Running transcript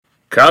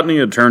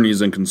Cotney Attorneys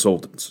and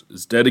Consultants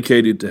is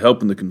dedicated to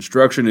helping the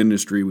construction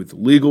industry with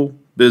legal,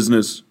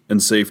 business,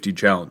 and safety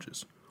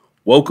challenges.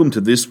 Welcome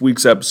to this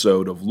week's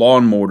episode of Law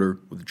and Mortar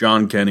with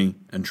John Kenny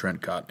and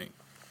Trent Cotney.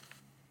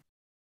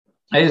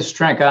 Hey, this is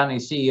Trent Cotney,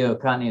 CEO of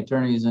Cotney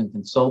Attorneys and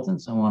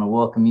Consultants. I want to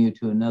welcome you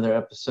to another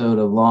episode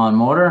of Law and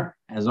Mortar.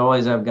 As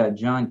always, I've got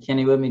John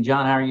Kenny with me.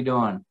 John, how are you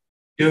doing?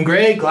 Doing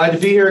great. Glad to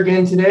be here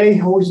again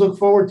today. Always look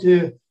forward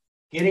to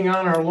getting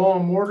on our Law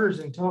and Mortars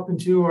and talking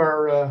to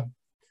our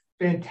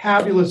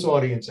fantabulous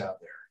audience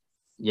out there.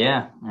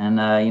 Yeah.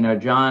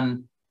 And,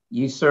 John,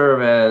 you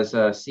serve as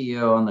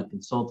CEO on the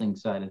consulting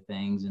side of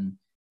things. And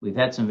we've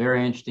had some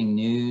very interesting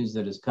news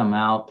that has come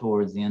out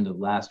towards the end of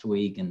last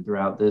week and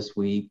throughout this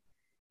week.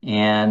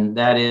 And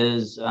that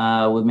is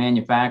with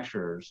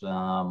manufacturers.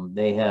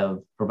 They have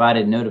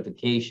provided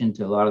notification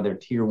to a lot of their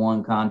tier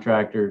one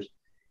contractors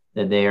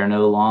that they are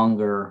no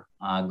longer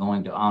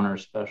going to honor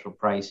special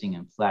pricing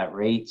and flat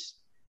rates.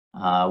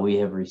 We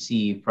have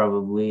received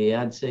probably,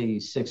 I'd say,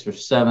 6 or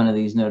 7 of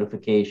these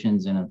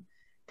notifications and have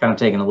kind of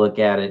taken a look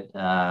at it.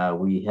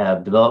 We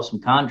have developed some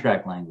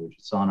contract language.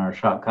 It's on our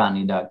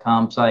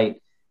shopcotney.com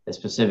site that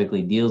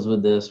specifically deals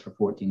with this for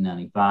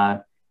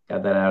 $14.95.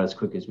 Got that out as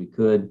quick as we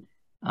could.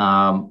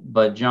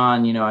 But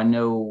John,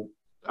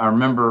 I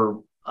remember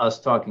us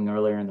talking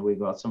earlier in the week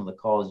about some of the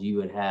calls you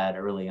had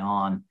early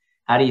on.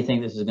 How do you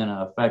think this is going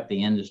to affect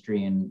the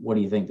industry, and what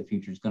do you think the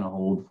future is going to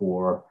hold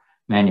for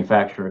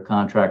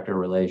manufacturer-contractor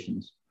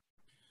relations?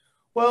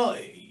 Well,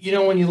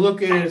 when you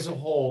look at it as a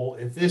whole,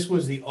 if this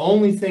was the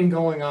only thing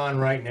going on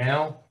right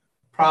now,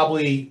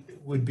 probably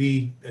would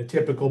be a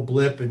typical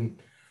blip and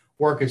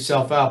work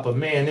itself out. But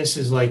man, this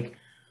is like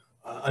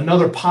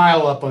another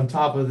pile up on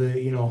top of the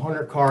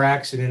 100-car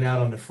accident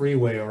out on the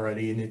freeway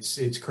already, and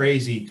it's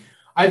crazy.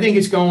 I think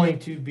it's going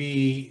to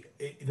be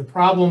the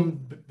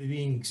problem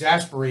being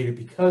exasperated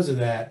because of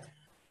that.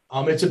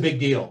 It's a big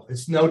deal.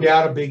 It's no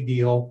doubt a big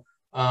deal.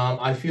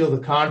 I feel the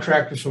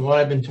contractors, from what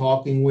I've been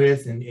talking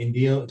with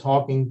and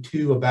talking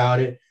to about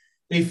it,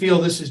 they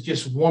feel this is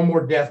just one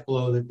more death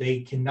blow that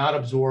they cannot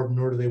absorb,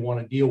 nor do they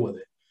want to deal with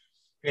it.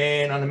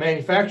 And on the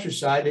manufacturer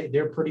side,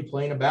 they're pretty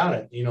plain about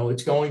it.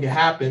 It's going to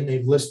happen.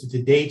 They've listed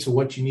the dates of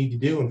what you need to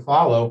do and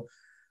follow.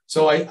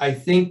 So I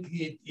think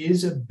it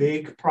is a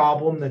big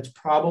problem that's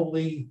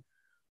probably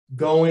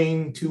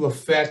going to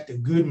affect a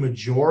good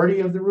majority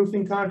of the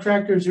roofing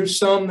contractors. There's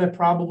some that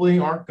probably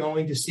aren't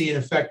going to see an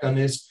effect on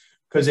this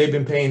because they've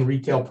been paying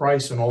retail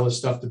price and all this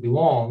stuff to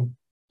belong.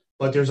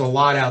 But there's a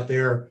lot out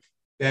there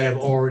that have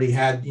already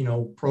had,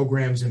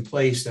 programs in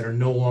place that are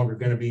no longer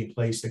going to be in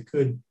place that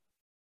could,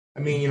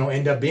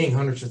 end up being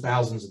hundreds of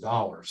thousands of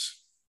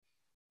dollars.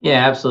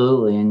 Yeah,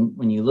 absolutely. And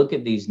when you look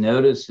at these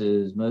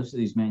notices, most of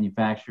these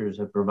manufacturers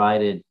have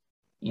provided,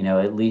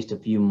 at least a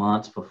few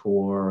months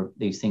before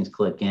these things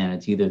click in.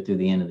 It's either through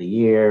the end of the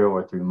year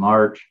or through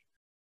March.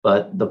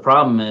 But the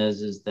problem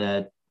is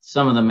that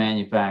some of the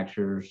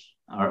manufacturers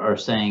are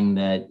saying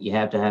that you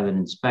have to have it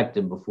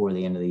inspected before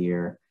the end of the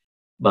year,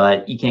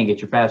 but you can't get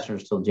your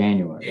fasteners till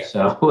January. Yeah.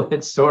 So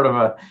it's sort of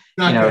a,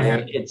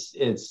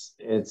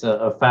 it's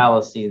a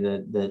fallacy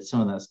that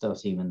some of that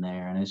stuff's even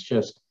there. And it's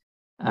just,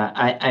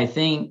 I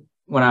think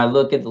when I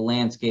look at the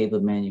landscape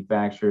of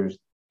manufacturers,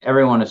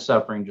 everyone is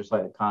suffering just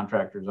like the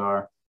contractors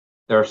are.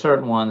 There are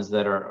certain ones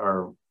that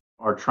are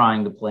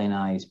trying to play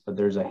nice, but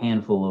there's a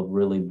handful of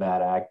really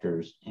bad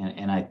actors.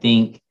 And I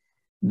think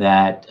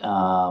that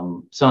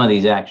some of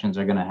these actions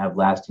are going to have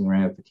lasting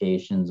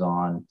ramifications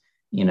on,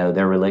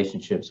 their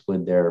relationships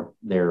with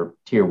their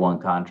tier one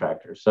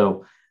contractors.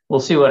 So we'll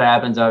see what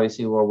happens.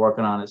 Obviously, we're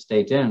working on it.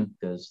 Stay tuned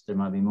because there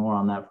might be more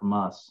on that from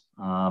us.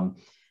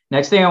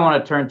 Next thing I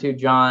want to turn to,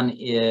 John,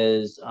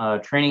 is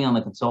training on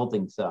the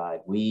consulting side.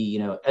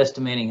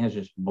 Estimating has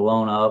just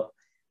blown up.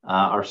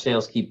 Our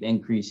sales keep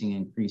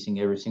increasing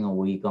every single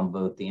week on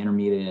both the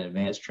intermediate and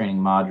advanced training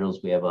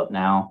modules we have up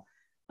now.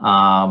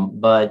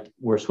 But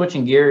we're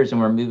switching gears and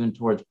we're moving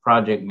towards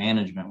project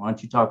management. Why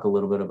don't you talk a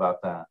little bit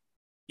about that?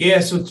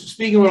 Yeah, so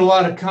speaking with a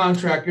lot of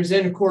contractors,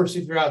 and of course,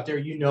 if you're out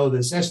there,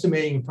 this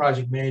estimating and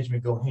project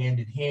management go hand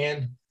in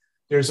hand.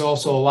 There's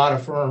also a lot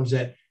of firms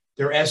that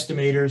their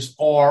estimators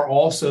are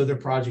also their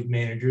project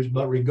managers,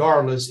 but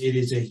regardless,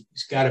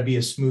 it's got to be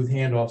a smooth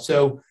handoff.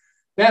 So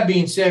that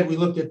being said,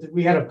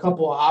 we had a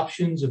couple of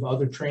options of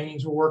other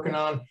trainings we're working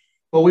on,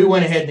 but we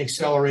went ahead and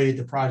accelerated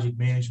the project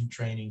management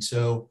training.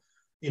 So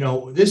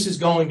this is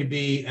going to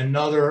be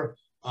another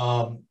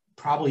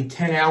probably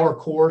 10-hour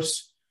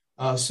course,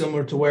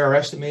 similar to where our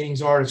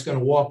estimatings are. It's going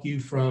to walk you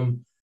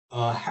from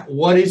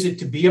what is it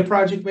to be a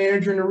project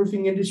manager in the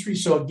roofing industry.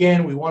 So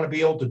again, we want to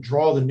be able to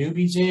draw the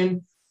newbies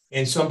in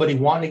and somebody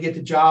wanting to get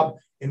the job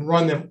and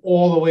run them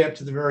all the way up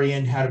to the very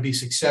end, how to be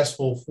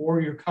successful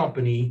for your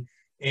company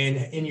and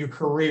in your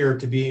career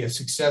to be a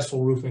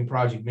successful roofing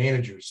project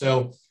manager.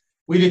 So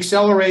we've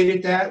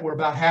accelerated that. We're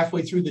about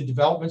halfway through the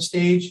development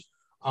stage.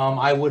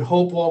 I would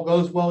hope all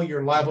goes well.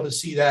 You're liable to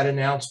see that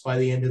announced by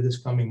the end of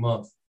this coming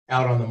month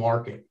out on the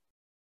market.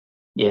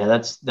 Yeah,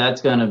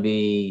 that's going to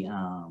be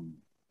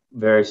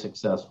very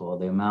successful.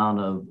 The amount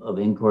of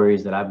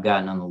inquiries that I've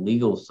gotten on the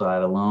legal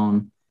side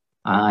alone,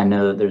 I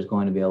know that there's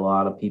going to be a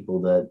lot of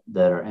people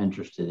that are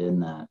interested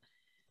in that.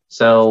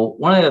 So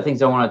one of the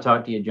things I want to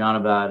talk to you, John,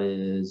 about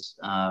is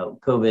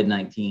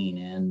COVID-19.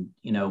 And,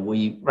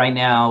 right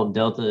now,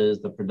 Delta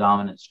is the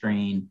predominant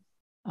strain,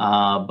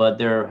 but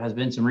there has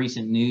been some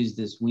recent news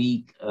this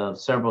week of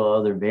several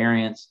other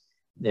variants.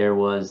 There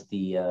was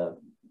the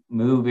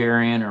Mu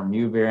variant, I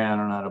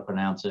don't know how to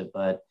pronounce it,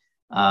 but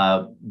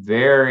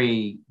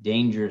very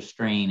dangerous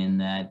strain in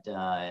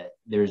that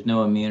there's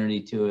no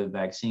immunity to it.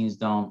 Vaccines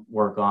don't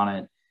work on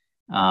it.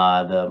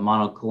 The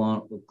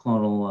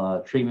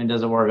monoclonal treatment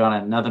doesn't work on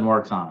it. Nothing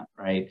works on it,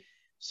 right?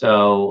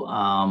 So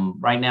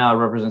right now it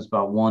represents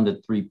about 1 to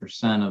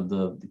 3% of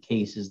the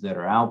cases that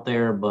are out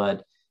there,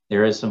 but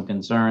there is some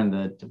concern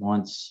that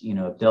once,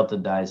 if Delta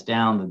dies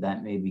down,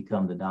 that may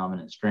become the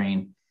dominant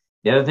strain.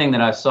 The other thing that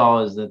I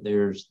saw is that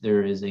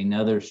there is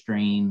another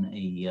strain,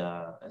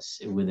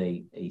 with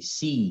a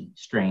C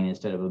strain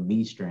instead of a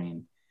B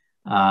strain,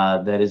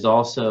 that is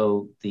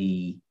also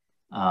the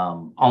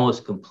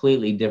almost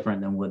completely different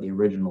than what the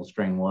original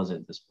strain was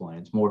at this point.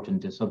 It's morphed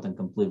into something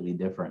completely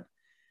different.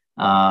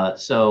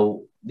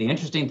 So the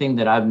interesting thing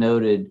that I've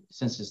noted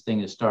since this thing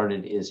has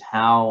started is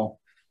how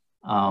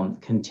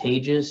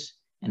contagious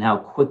and how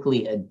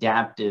quickly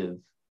adaptive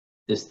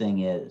this thing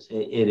is.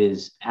 It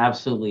is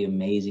absolutely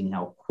amazing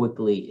how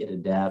quickly it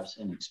adapts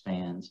and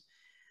expands.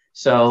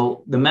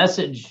 So the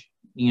message,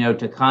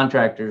 to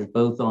contractors,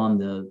 both on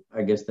the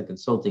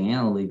consulting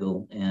and the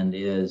legal end,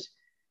 is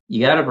you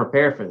got to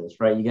prepare for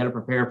this, right? You got to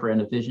prepare for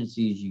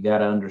inefficiencies. You got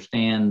to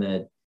understand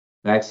that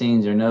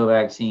vaccines or no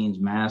vaccines,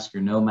 mask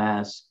or no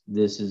mask,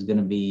 this is going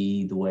to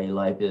be the way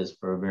life is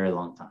for a very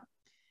long time.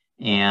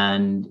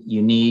 And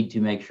you need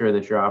to make sure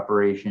that your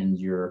operations,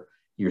 your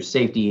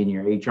safety and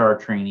your HR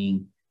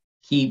training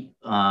keep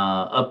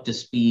up to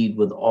speed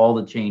with all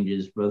the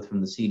changes, both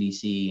from the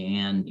CDC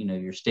and,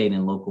 your state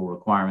and local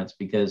requirements,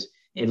 because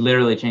it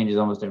literally changes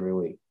almost every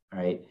week,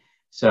 right?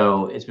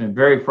 So it's been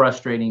very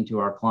frustrating to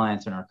our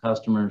clients and our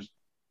customers,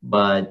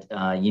 but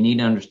you need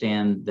to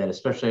understand that,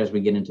 especially as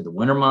we get into the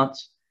winter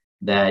months,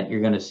 that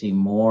you're going to see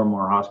more and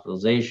more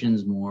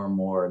hospitalizations, more and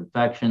more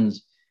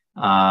infections.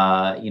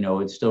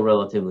 It's still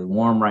relatively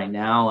warm right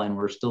now, and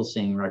we're still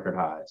seeing record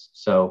highs.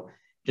 So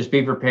just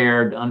be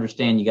prepared,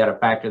 understand you got to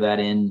factor that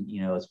in,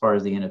 as far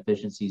as the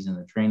inefficiencies in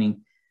the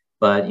training.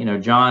 But,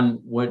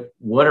 John, what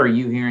are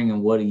you hearing,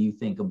 and what do you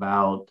think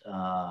about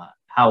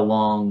how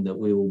long that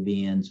we will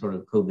be in sort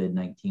of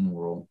COVID-19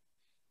 world?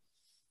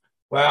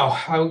 Wow.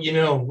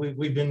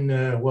 We've been,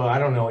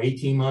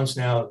 18 months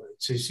now.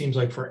 It seems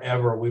like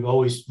forever. We've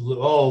always,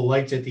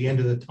 lights at the end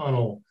of the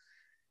tunnel.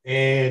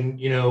 And,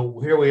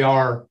 here we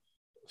are.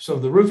 So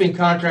the roofing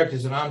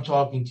contractors that I'm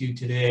talking to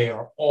today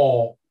are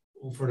all,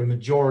 for the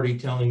majority,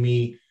 telling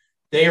me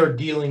they are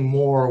dealing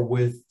more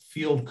with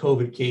field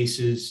COVID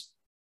cases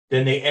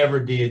than they ever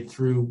did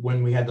through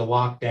when we had the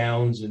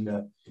lockdowns and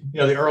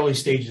the early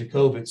stages of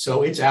COVID.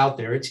 So it's out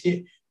there. It's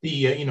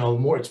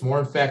it's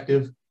more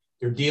effective.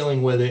 They're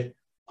dealing with it.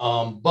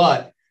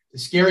 But the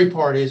scary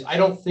part is I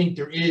don't think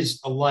there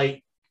is a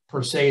light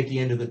per se at the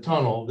end of the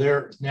tunnel.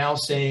 They're now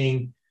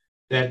saying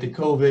that the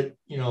COVID,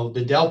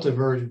 the Delta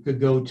version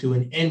could go to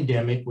an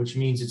endemic, which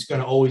means it's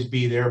going to always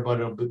be there, but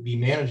it'll be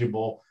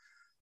manageable,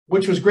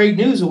 which was great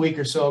news a week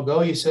or so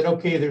ago. You said,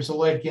 okay, there's a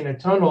light in a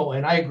tunnel.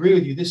 And I agree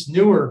with you. This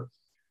newer,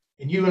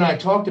 and you and I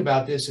talked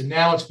about this, and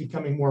now it's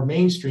becoming more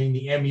mainstream,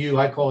 the MU.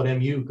 I call it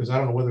MU because I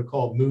don't know whether to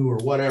call it Mu or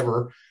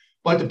whatever.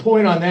 But the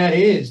point on that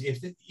is,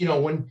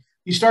 when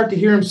you start to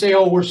hear them say,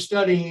 oh, we're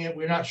studying it,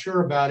 we're not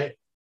sure about it,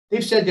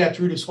 they've said that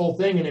through this whole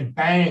thing, and then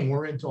bang,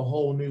 we're into a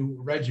whole new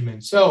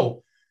regimen.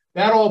 So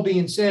that all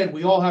being said,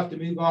 we all have to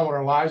move on with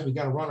our lives. We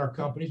got to run our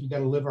companies. We got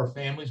to live our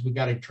families. We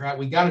got to try.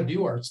 We got to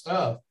do our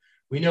stuff.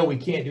 We know we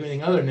can't do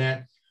anything other than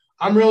that.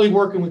 I'm really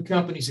working with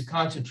companies to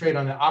concentrate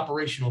on the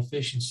operational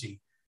efficiency.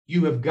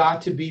 You have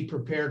got to be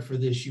prepared for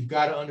this. You've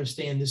got to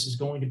understand this is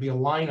going to be a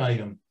line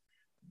item.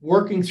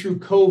 Working through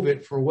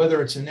COVID, for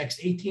whether it's the next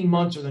 18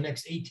 months or the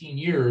next 18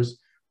 years,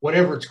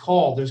 whatever it's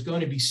called, there's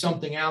going to be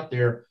something out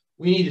there.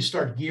 We need to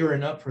start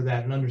gearing up for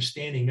that and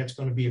understanding that's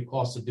going to be a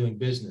cost of doing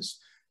business.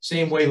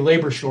 Same way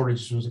labor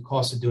shortages was a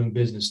cost of doing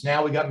business.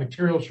 Now we got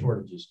material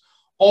shortages.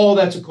 All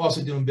that's a cost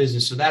of doing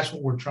business. So that's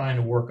what we're trying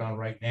to work on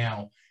right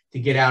now to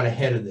get out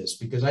ahead of this,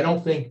 because I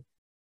don't think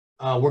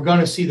we're going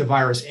to see the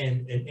virus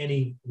end in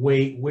any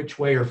way, which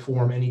way or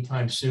form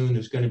anytime soon.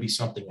 There's going to be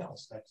something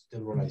else. That's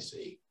what I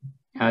see.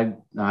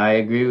 I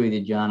agree with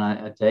you, John.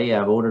 I tell you,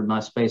 I've ordered my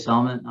space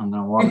helmet. I'm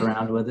going to walk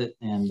around with it,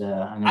 and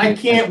I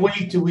can't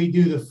wait till we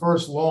do the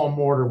first Law and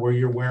Mortar where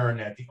you're wearing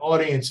that. The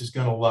audience is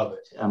going to love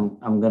it.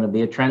 I'm going to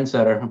be a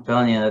trendsetter. I'm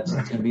telling you, that's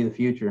going to be the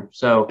future.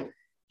 So,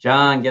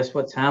 John, guess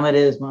what time it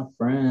is, my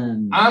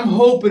friend? I'm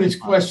hoping it's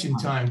question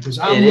time because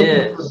I'm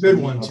looking for a good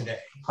one today.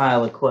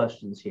 Pile of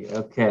questions here.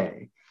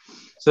 Okay,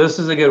 so this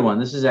is a good one.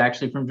 This is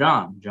actually from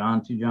John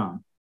to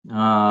John.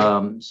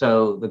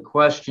 So the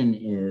question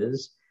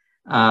is,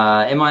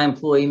 in my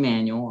employee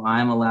manual,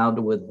 I'm allowed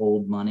to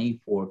withhold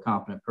money for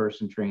competent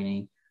person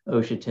training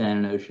OSHA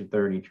 10 and OSHA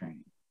 30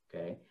 training.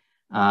 Okay.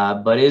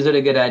 But is it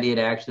a good idea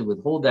to actually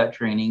withhold that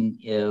training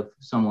if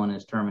someone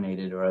is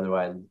terminated or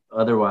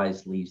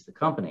otherwise leaves the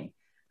company?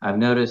 I've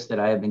noticed that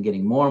I have been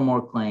getting more and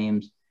more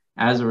claims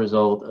as a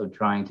result of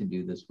trying to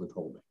do this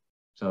withholding.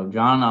 So,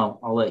 John,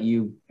 I'll let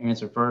you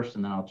answer first,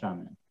 and then I'll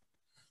chime in.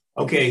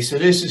 Okay, so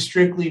this is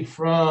strictly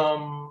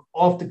from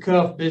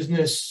off-the-cuff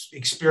business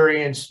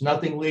experience,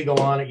 nothing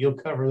legal on it. You'll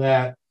cover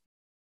that.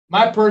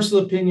 My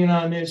personal opinion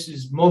on this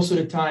is most of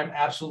the time,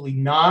 absolutely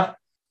not.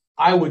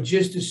 I would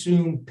just as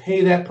soon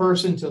pay that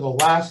person to the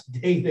last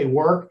day they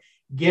work,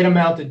 get them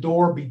out the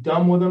door, be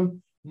done with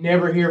them,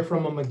 never hear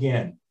from them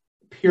again,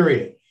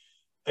 period.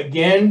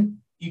 Again,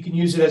 you can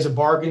use it as a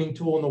bargaining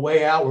tool on the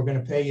way out. We're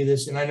going to pay you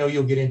this, and I know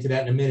you'll get into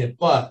that in a minute.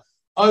 But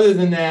other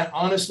than that,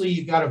 honestly,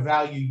 you got to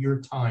value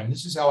your time.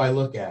 This is how I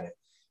look at it.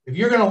 If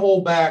you're going to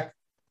hold back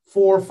 $400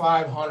 or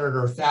 $500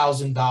 or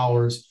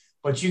 $1,000,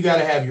 but you got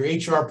to have your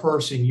HR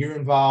person, you're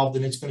involved,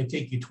 and it's going to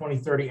take you 20,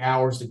 30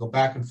 hours to go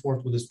back and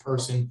forth with this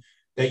person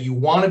that you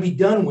want to be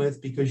done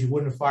with because you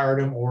wouldn't have fired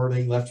them or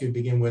they left you to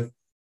begin with,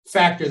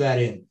 factor that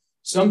in.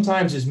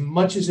 Sometimes as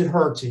much as it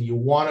hurts and you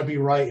want to be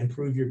right and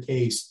prove your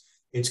case,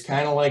 it's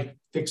kind of like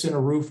fixing a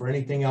roof or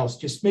anything else.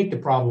 Just make the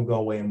problem go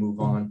away and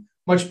move on.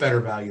 Much better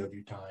value of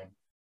your time.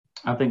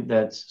 I think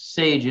that's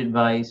sage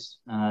advice,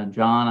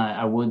 John.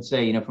 I would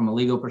say, from a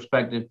legal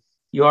perspective,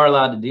 you are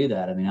allowed to do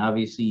that. I mean,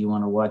 obviously, you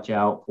want to watch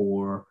out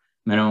for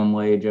minimum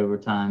wage,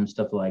 overtime,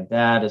 stuff like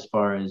that, as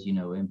far as,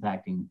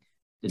 impacting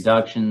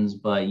deductions,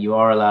 but you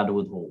are allowed to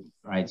withhold,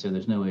 right? So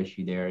there's no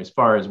issue there. As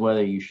far as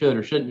whether you should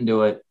or shouldn't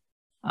do it,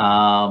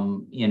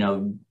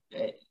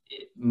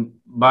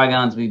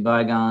 bygones be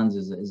bygones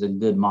is a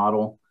good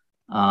model.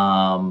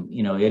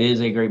 It is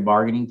a great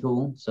bargaining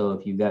tool. So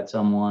if you've got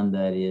someone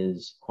that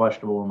is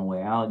questionable on the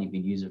way out, you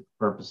could use it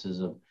for purposes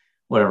of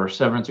whatever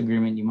severance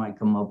agreement you might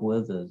come up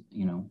with,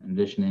 in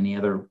addition to any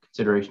other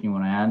consideration you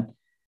want to add.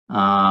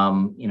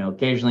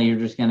 Occasionally you're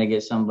just going to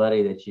get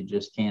somebody that you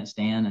just can't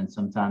stand, and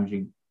sometimes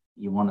you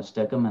want to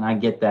stick them, and I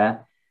get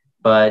that.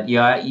 But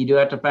you do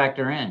have to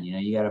factor in,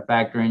 you got to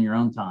factor in your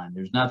own time.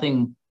 There's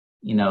nothing,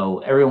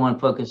 everyone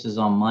focuses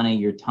on money.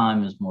 Your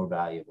time is more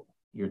valuable.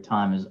 Your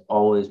time is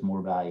always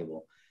more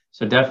valuable.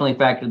 So definitely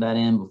factor that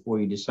in before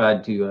you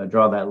decide to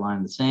draw that line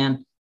in the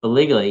sand. But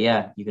legally,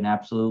 yeah, you can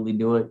absolutely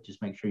do it.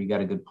 Just make sure you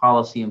got a good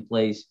policy in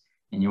place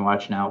and you're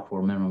watching out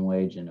for minimum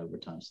wage and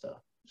overtime stuff.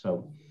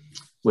 So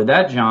with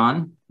that,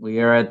 John, we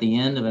are at the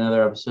end of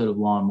another episode of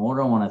Law and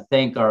Mortar. I want to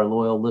thank our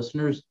loyal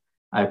listeners.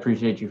 I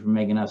appreciate you for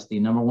making us the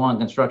 #1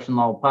 construction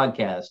law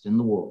podcast in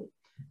the world.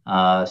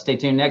 Stay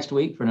tuned next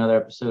week for another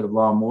episode of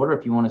Law and Mortar.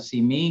 If you want to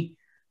see me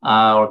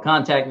or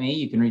contact me,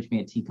 you can reach me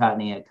at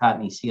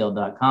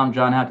tcotney@cotneycl.com.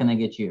 John, how can they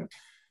get you?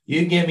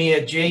 You can get me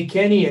at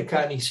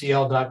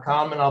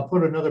jkenny@cotneycl.com, and I'll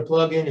put another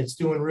plug in. It's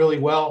doing really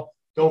well.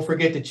 Don't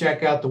forget to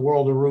check out The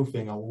World of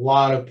Roofing. A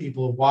lot of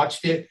people have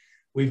watched it.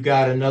 We've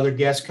got another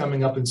guest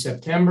coming up in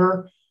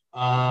September,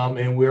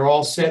 and we're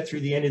all set through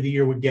the end of the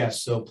year with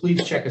guests. So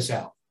please check us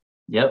out.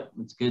 Yep,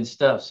 it's good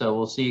stuff. So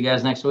we'll see you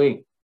guys next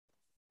week.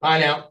 Bye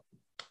now.